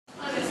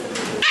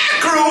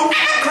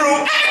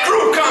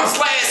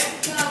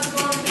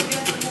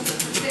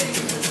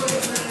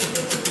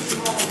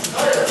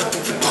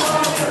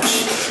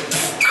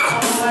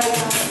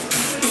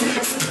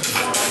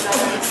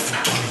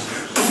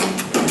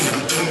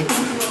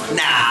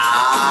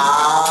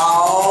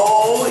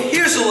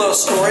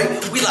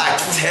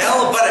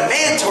tell about a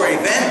mandatory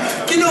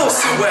event you know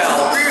so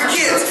well. For your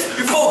kids,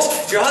 your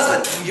folks, your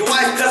husband, your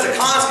wife, because of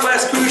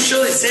Conquest,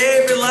 crucial,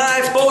 save your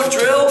life. Boat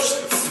drill.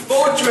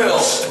 Boat drill.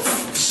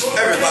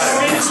 Everybody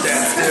please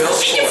stand still.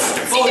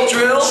 Boat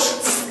drill.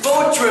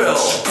 Boat drill.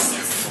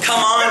 Come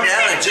on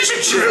down and just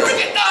chill.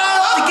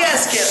 The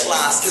guests get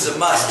lost to the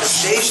muster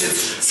station.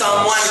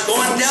 Someone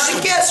going down to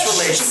guest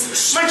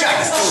relations. My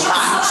jacket's too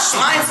hot.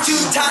 Mine's too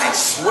tight.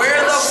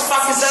 Where the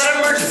fuck is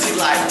that emergency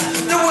light?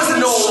 There was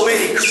an old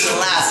lady cruising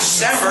last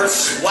December.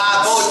 Why,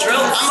 boat drill?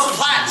 I'm a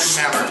platinum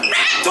member.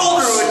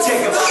 Told her it would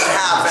take about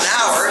half an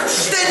hour.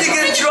 Then you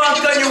get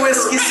drunk on your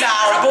whiskey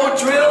sour. Boat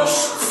drill.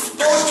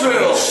 Boat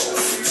drill.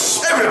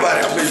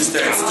 Everybody please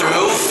stand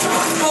still.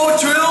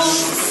 Boat drill.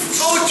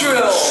 Boat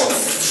drill.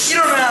 You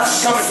don't have to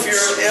come if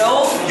you're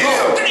ill. Yeah.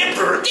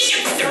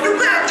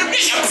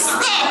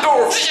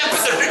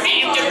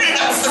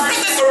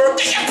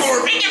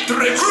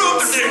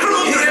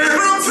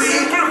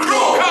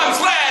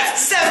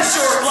 Seven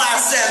short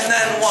blasts and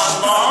then one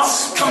long.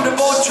 Come to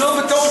boat drill,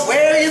 but don't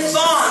wear your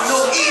thong.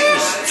 No eating,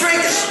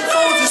 drinking,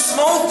 phones of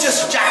smoke,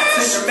 just jacks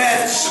in your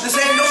bed. This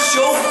ain't no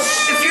joke.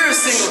 If you're a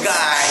single guy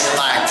and you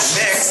like to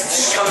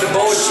mix, come to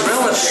boat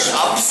drill and pick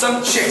up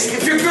some chicks.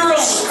 If your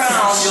girl's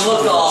crown, you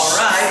look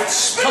alright.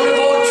 Come to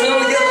boat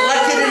drill and get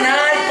lucky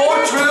tonight.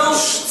 Boat drill,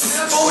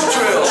 boat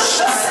drill.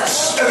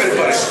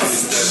 Everybody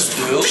please stand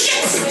still.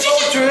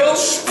 Boat drill,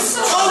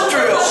 boat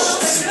drill.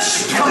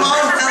 Come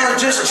on down and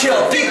just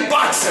chill. Big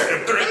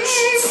boxer.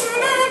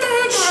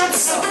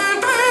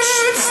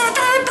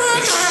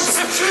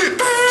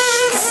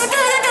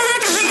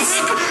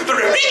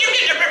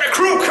 The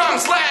crew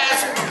comes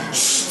last.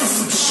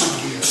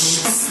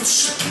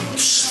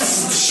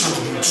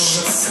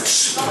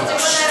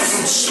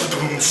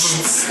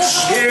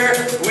 Here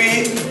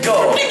we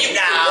go.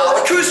 Now,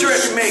 the cruise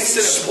director makes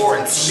an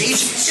important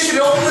speech. If you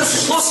don't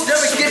listen close, you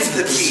never get to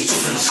the beach.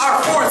 Our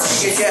foreign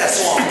speaking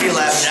guests won't be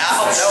left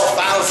out. They'll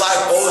find us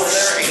like both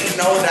there, ain't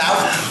no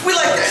doubt. We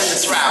like to end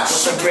this route with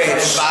some great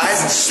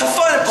advice. Have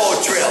fun at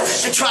boat drill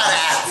and try to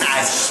act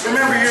nice.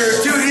 Remember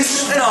your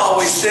duties and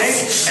always think.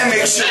 And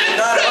make sure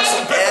none of us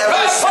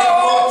ever say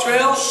boat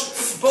drill.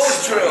 Boat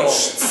drill.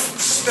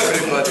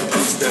 Everybody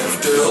please stand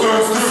still.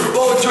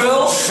 Boat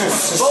drill.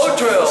 Boat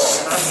drill.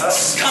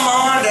 Come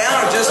on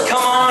down, just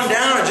come on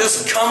down,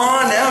 just come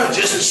on down,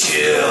 just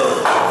chill.